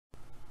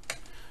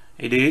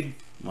Hey dude,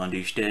 wanna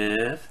do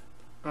stuff?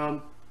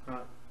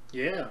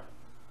 Yeah.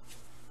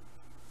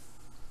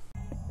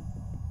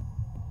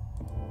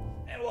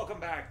 And welcome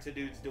back to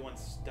Dudes Doing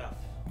Stuff.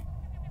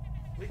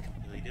 We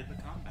completed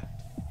the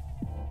combat.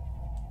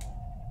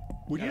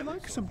 Would you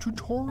like some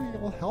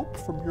tutorial help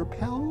from your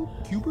pal,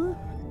 Cuber?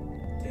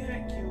 Damn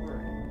it,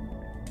 Cuber.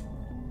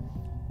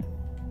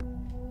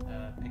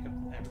 Pick up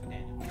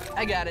Abracadabra.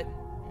 I got it.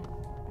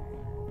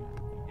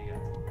 You got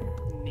it.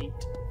 Neat.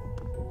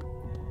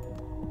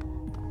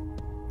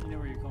 You know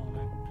where you're going,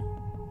 right?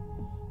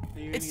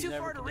 You're It's gonna too use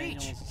far to Abracadabra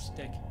reach. As a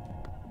stick.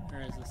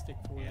 Or as a stick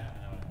for Yeah, I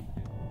know what I have to do.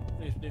 What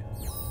do you have to do?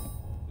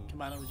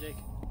 Combine it with Jake.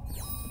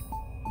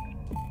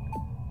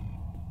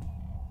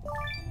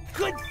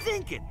 Good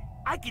thinking!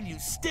 I can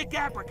use stick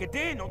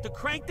abracadabra to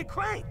crank the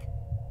crank!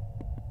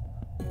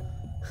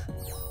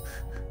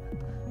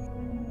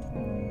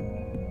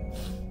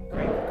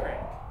 Crank.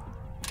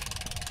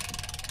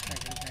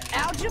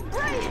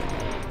 Algebraic!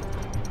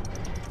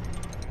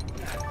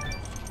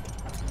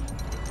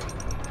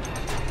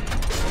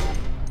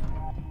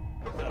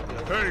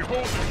 Hey,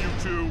 hold it, you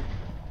two!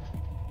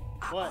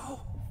 What?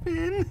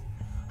 Finn,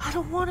 I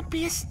don't want to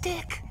be a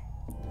stick.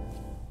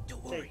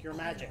 Jake, you're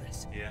magic.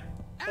 Yeah.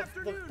 That's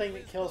the thing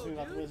that kills me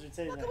about the Wizard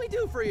City. What can we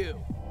do for you?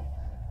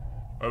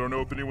 I don't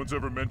know if anyone's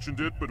ever mentioned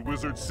it, but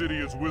Wizard City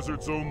is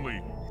wizards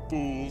only,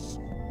 fools.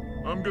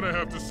 I'm gonna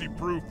have to see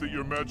proof that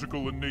you're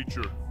magical in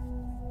nature.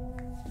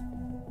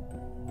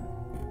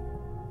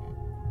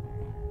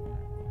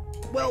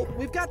 Well,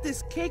 we've got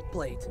this cake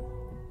plate.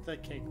 The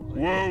cake.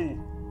 Whoa!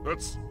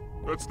 That's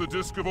the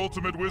Disc of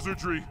Ultimate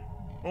Wizardry.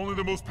 Only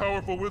the most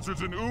powerful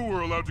wizards in Oo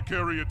are allowed to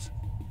carry it.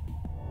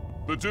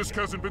 The disc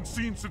hasn't been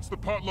seen since the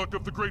potluck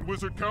of the Great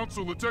Wizard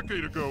Council a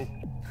decade ago.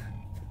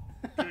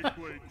 Cake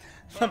plate.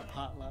 The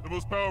potluck. The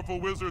most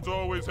powerful wizards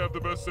always have the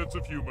best sense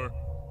of humor.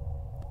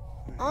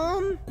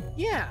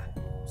 Yeah.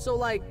 So,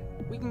 like,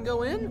 we can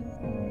go in?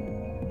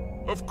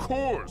 Of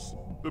course!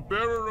 The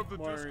bearer of the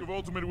Word. Disc of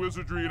Ultimate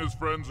Wizardry and his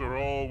friends are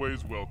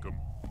always welcome.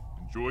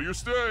 Enjoy your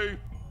stay!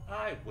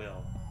 I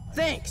will.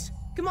 Thanks.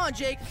 Come on,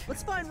 Jake.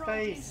 Let's find Ron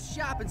Face. James'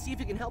 shop and see if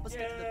he can help us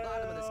get to the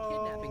bottom of this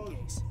kidnapping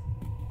case.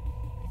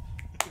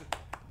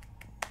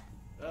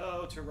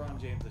 Oh, to Ron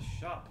James'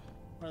 shop.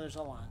 Where there's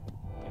a line.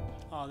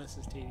 Oh, this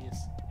is tedious.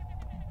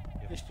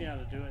 At least you know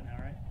how to do it now,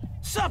 right?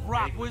 Sup,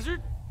 Rock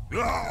Wizard?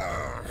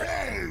 Ah,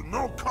 hey,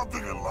 no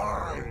cutting in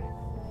line.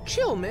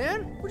 Chill,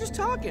 man. We're just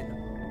talking.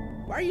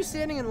 Why are you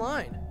standing in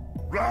line?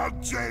 Ron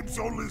James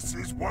only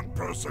sees one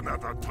person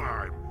at a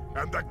time,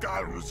 and the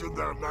guy who's in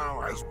there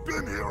now has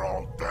been here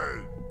all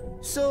day.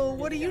 So,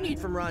 what do you need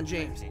from Ron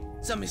James?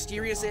 Some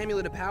mysterious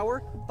amulet of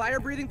power?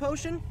 Fire-breathing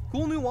potion?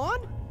 Cool new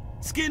wand?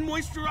 Skin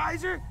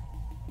moisturizer?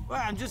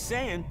 Well, I'm just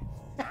saying.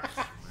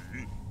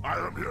 Actually, I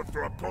am here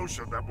for a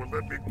potion that will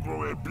let me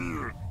grow a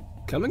beard.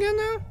 Come again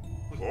now?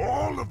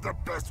 All of the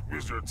best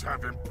wizards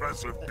have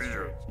impressive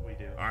beards. We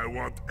do. I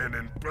want an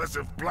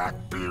impressive black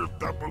beard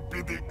that will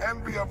be the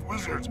envy of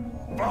wizards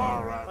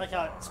far I out. like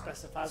how it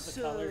specifies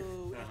the color.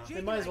 if They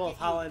Jake might and as I well get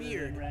have you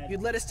a highlighted it in red.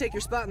 You'd let us take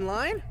your spot in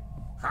line?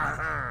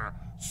 Haha,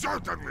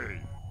 certainly.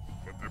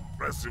 But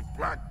impressive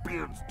black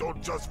beards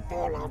don't just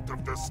fall out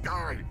of the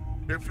sky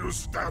if you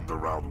stand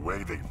around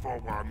waiting for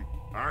one.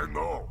 I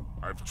know.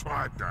 I've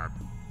tried that.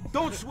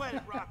 Don't sweat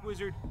it, Rock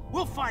Wizard.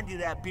 We'll find you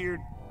that beard.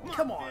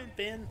 Come on,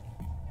 Finn.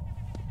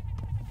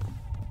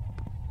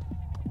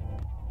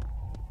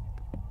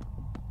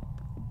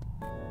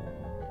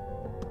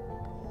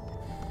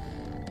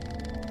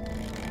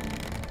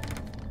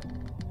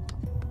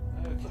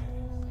 Okay.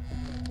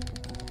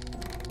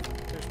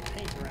 There's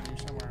paint around here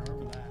somewhere. I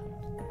remember that.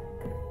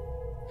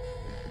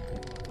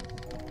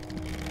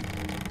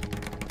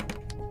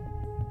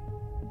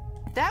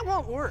 That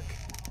won't work.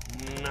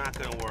 Not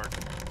gonna work.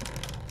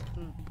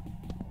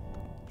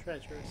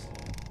 Treacherous.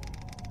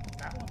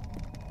 That one?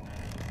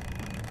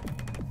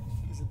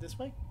 Is it this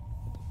way?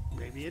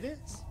 Maybe it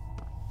is.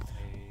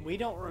 We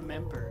don't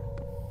remember.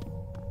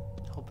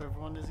 Hope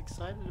everyone is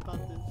excited about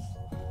this.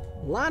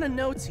 A lot of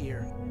notes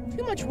here.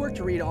 Too much work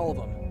to read all of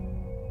them.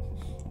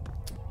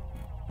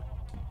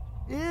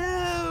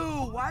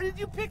 Ew! Why did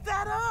you pick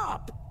that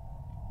up?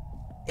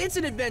 It's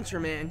an adventure,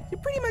 man. You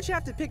pretty much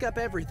have to pick up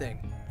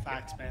everything.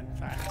 Facts, man.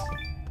 Facts.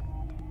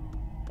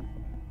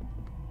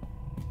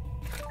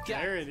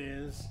 There it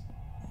is.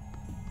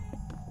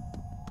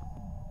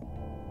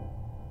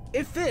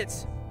 It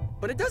fits,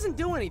 but it doesn't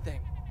do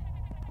anything.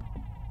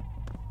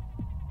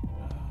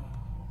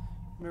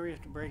 Remember, you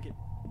have to break it.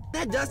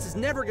 That dust is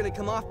never gonna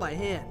come off by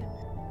hand.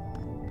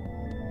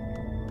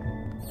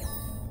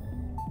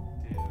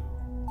 Dude.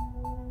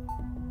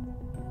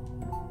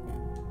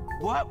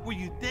 What were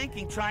you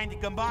thinking trying to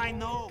combine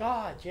those?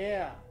 God,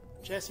 yeah.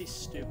 Jesse's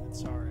stupid.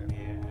 Sorry.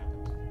 Yeah.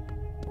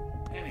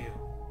 Anywho,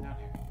 down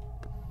here.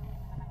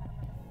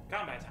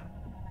 Combat time.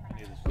 I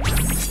knew this.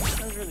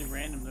 That was really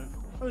random, though.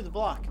 Oh, the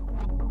block.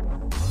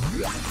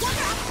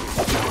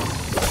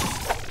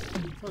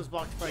 Close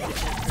block to probably get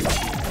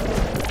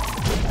there.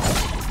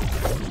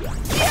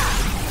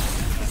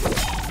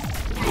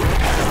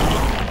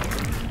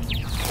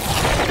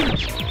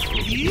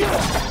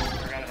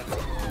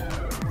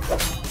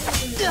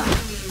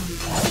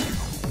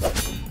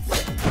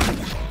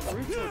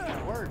 Root sword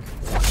can work.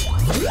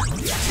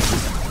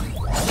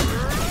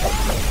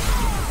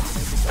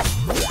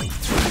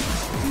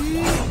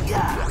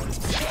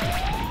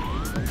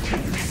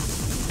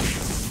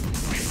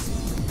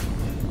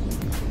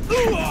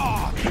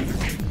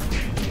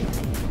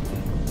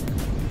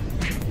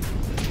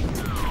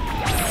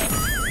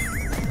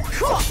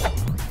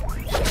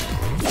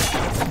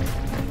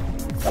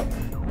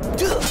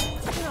 In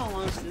all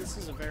honesty, this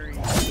is a very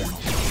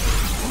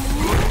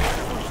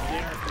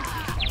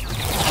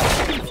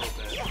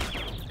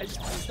I just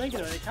was thinking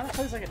of it. It kind of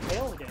plays like a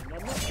Tales game,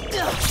 doesn't it? You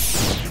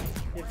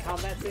have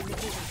combat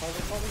signatures and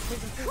puzzle solving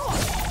signatures.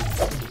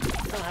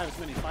 You don't have as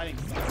many fighting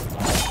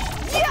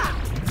styles.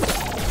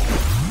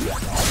 Yeah,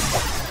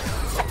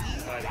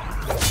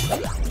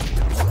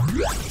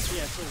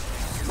 it's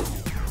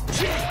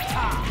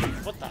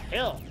what the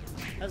hell?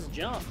 That's a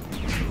jump.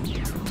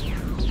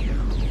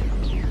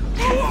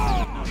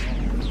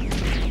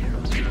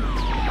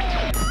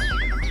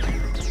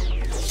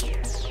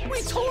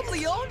 We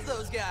totally owned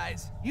those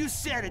guys. You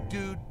said it,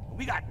 dude.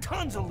 We got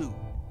tons of loot.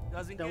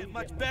 Doesn't Don't get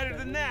much get better much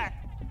than better. that.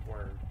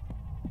 Word.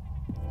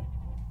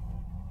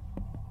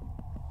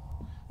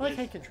 Well,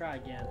 I can try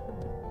again.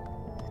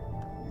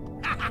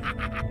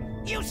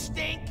 You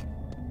stink!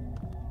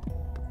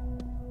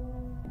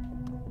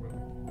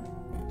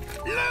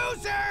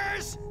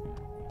 Losers!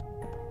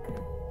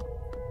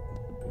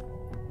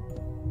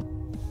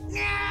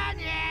 Nah,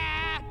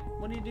 nah.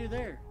 What do you do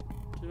there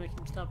to make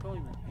him stop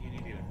doing that? You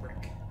needed a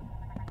brick.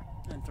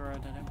 And throw it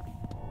at him.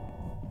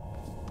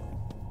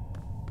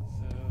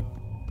 So.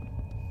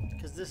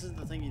 Because this is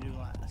the thing you do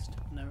last.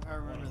 No, I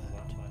remember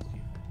that.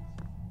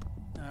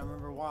 And I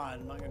remember why.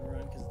 I'm not going to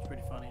ruin it because it's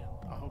pretty funny.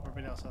 I hope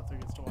everybody else out there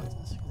gets to watch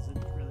this because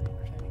it's really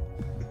entertaining.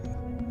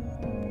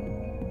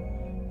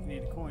 You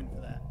need a coin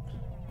for that.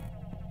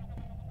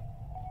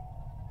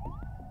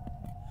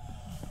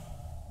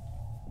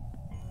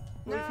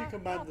 What if you No, I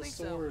combine don't the think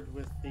so. sword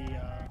with the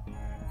hand?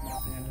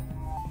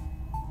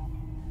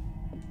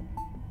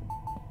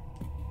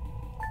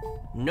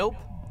 Nope.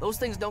 Those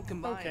things don't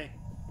combine. Okay.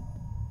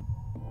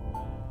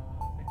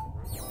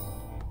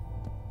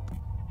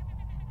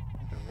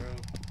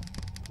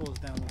 Pulls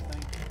down the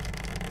thing.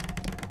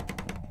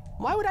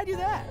 Why would I do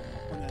that?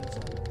 And then it's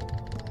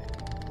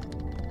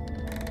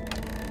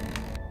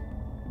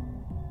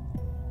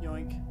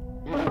yoink.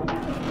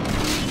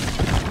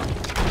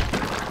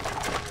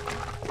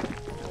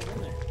 Hold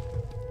in there.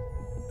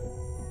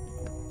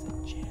 It's a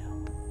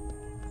gem.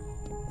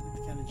 It's the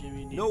kind of gem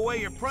you need. No way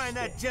you're prying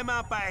that gem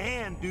out by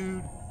hand,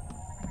 dude.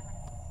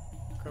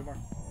 Crowbar.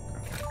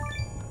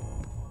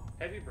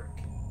 Heavy brick.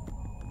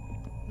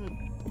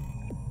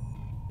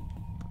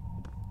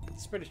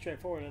 It's pretty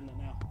straightforward, isn't it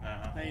now?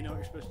 Uh-huh. Now you know what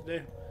you're supposed to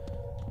do.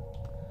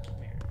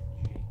 Come here,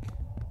 Jake.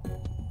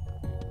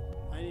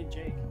 I need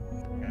Jake.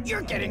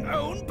 You're getting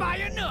owned by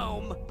a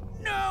gnome.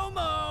 Gnome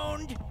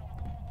owned.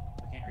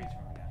 I can't reach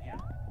from down here.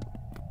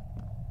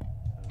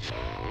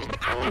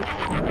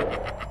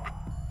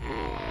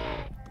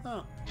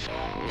 Oh,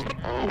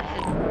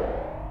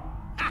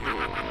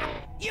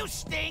 You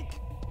stink.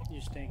 you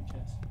stink,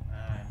 Jess.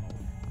 I'm over.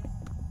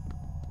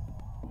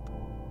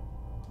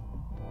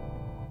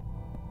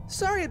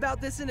 Sorry about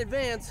this in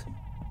advance.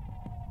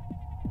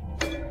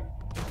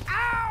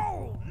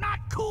 Ow! Not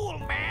cool,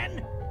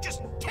 man.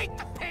 Just take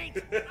the paint.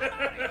 I'm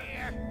out of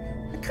here.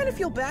 I kind of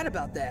feel bad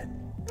about that.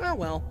 Oh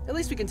well, at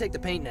least we can take the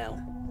paint now.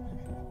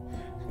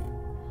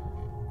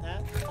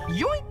 That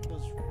Yoink!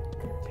 goes.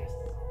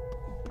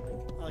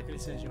 I like what he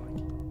says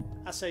yoink.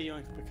 I say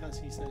yoink because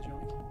he says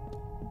yoink.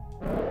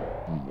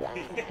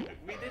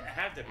 We didn't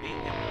have to beat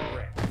him with a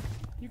brick.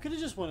 You could have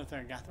just went up there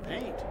and got the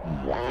paint.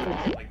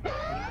 Like, put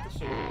him with the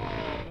sword.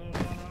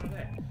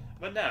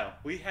 But no,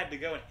 we had to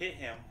go and hit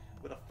him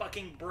with a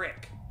fucking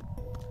brick.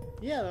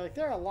 Yeah, like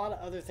there are a lot of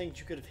other things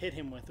you could have hit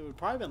him with. It would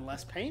probably been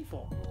less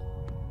painful.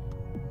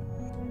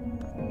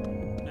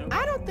 Nope.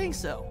 I don't think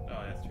so.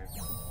 Oh, that's true.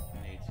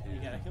 I need to. You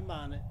gotta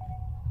combine it.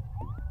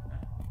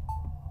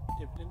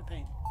 Dip it in the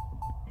paint.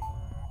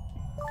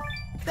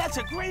 That's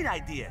a great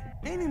idea.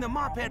 Painting the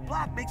mop head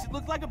black makes it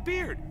look like a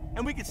beard.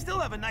 And we can still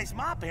have a nice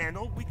mop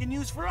handle we can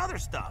use for other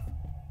stuff.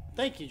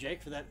 Thank you,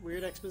 Jake, for that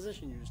weird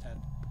exposition you just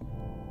had.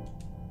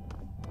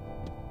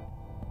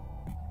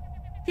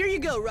 Here you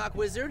go, Rock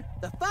Wizard.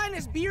 The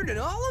finest beard in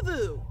all of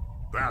Ooh.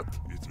 That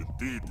is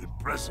indeed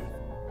impressive.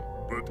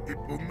 But it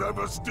will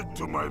never stick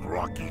to my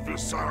rocky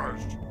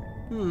visage.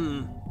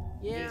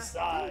 Yeah,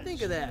 I didn't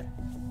think of that.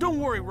 Don't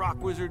worry,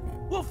 Rock Wizard.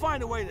 We'll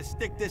find a way to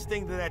stick this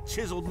thing to that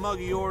chiseled mug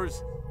of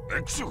yours.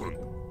 Excellent.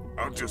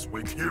 I'll just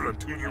wait here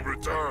until you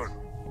return.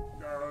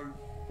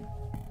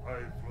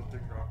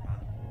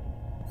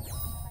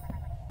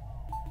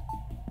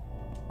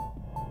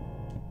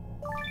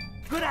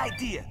 Good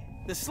idea.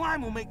 The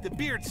slime will make the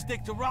beard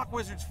stick to Rock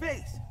Wizard's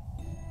face.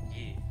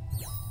 Yeah.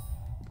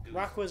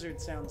 Rock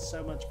Wizard sounds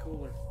so much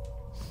cooler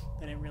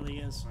than it really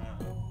is.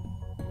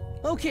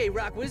 Okay,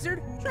 Rock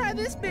Wizard, try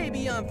this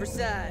baby on for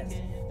size.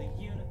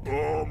 The unicorn.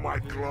 Oh, my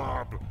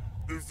club.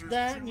 This is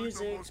That truly the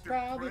music's most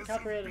probably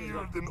impressive copyrighted as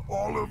well. beard in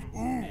all of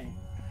Ooh.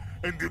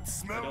 And it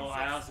smells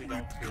I of honestly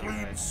don't sweet, feel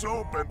clean like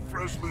soap and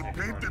freshly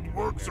painted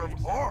works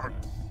of art.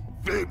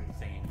 Finn,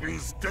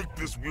 please take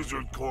this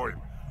wizard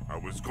coin. I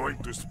was going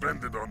to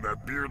spend it on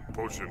that beard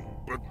potion,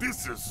 but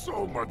this is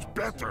so much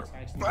better.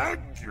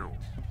 Thank you.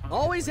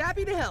 Always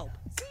happy to help.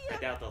 I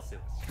doubt they'll sue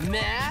us.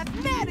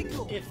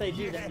 Mathematical. If they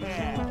do that.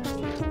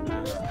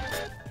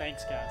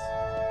 Thanks, guys.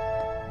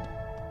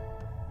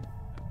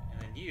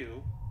 And then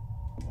you.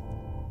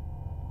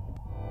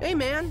 Hey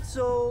man,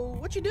 so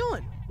what you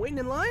doing? Waiting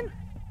in line?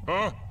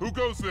 Huh? Who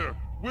goes there?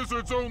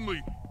 Wizards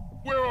only.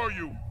 Where are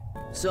you?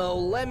 So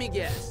let me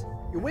guess.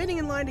 You're waiting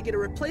in line to get a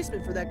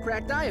replacement for that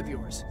cracked eye of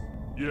yours.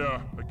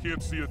 Yeah, I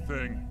can't see a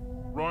thing.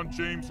 Ron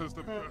James has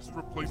the best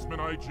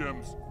replacement eye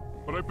gems.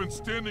 But I've been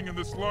standing in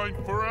this line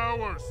for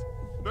hours.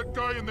 That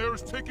guy in there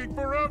is taking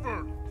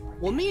forever.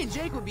 Well, me and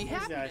Jake would be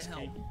happy guys to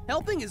help. can't-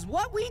 Helping is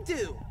what we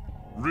do.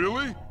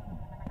 Really?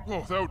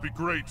 Oh, that would be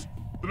great.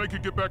 Then I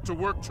could get back to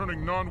work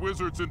turning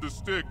non-wizards into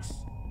sticks.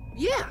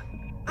 Yeah,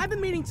 I've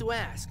been meaning to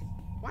ask.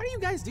 Why do you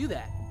guys do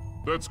that?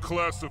 That's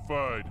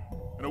classified.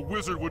 And a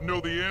wizard would know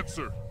the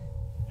answer.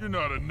 You're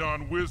not a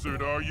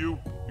non-wizard, are you?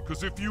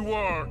 Because if you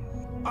are...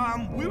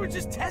 We were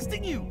just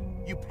testing you.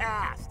 You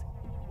passed.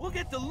 We'll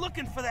get to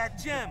looking for that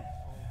gem.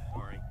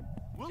 Sorry.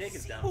 We'll Jake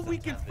is see down what we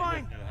can sometimes.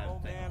 find. They don't know how to Oh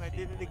think. man, I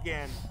did it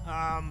again.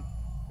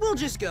 We'll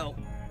just go.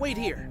 Wait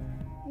here.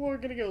 We're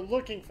gonna go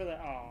looking for the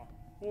aw.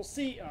 We'll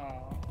see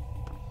aw.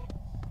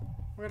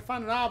 We're gonna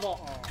find an eyeball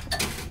aw.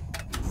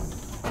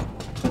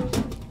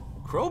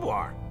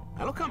 Crowbar.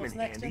 That'll come What's in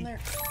next handy. in there?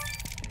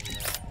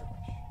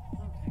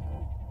 Okay,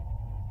 cool.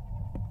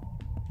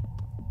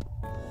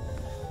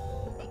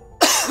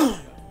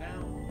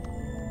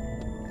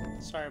 Now,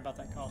 Sorry about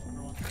that cough,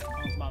 everyone. That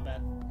was my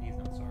bad. he's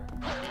not sorry.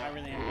 I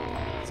really am,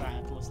 because I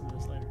have to listen to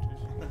this later too.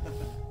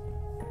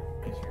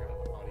 Make sure your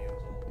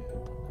audio's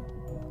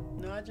all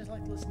good. No, I just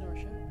like to listen to our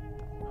show.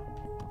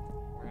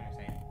 We're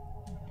entertaining.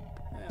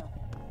 Well,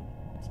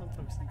 some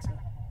folks think so.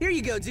 Here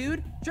you go,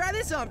 dude. Try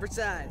this on for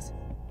size.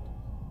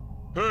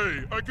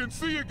 Hey, I can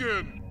see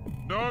again!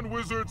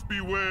 Non-wizards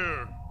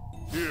beware!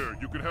 Here,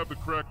 you can have the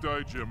cracked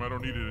eye gem. I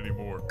don't need it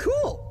anymore.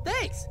 Cool.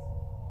 Thanks.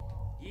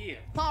 Yeah.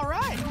 All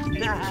right.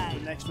 The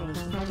next one is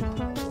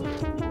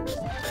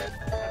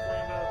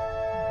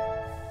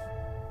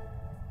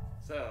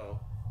So,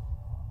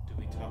 do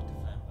we talk to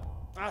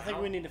Flambeau? I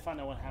think we need to find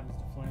out what happens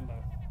to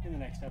Flambeau in the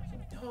next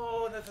episode.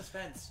 Oh, the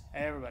suspense.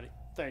 Hey everybody,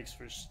 thanks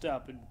for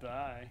stopping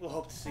by. We'll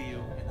hope to see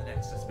you in the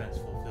next suspense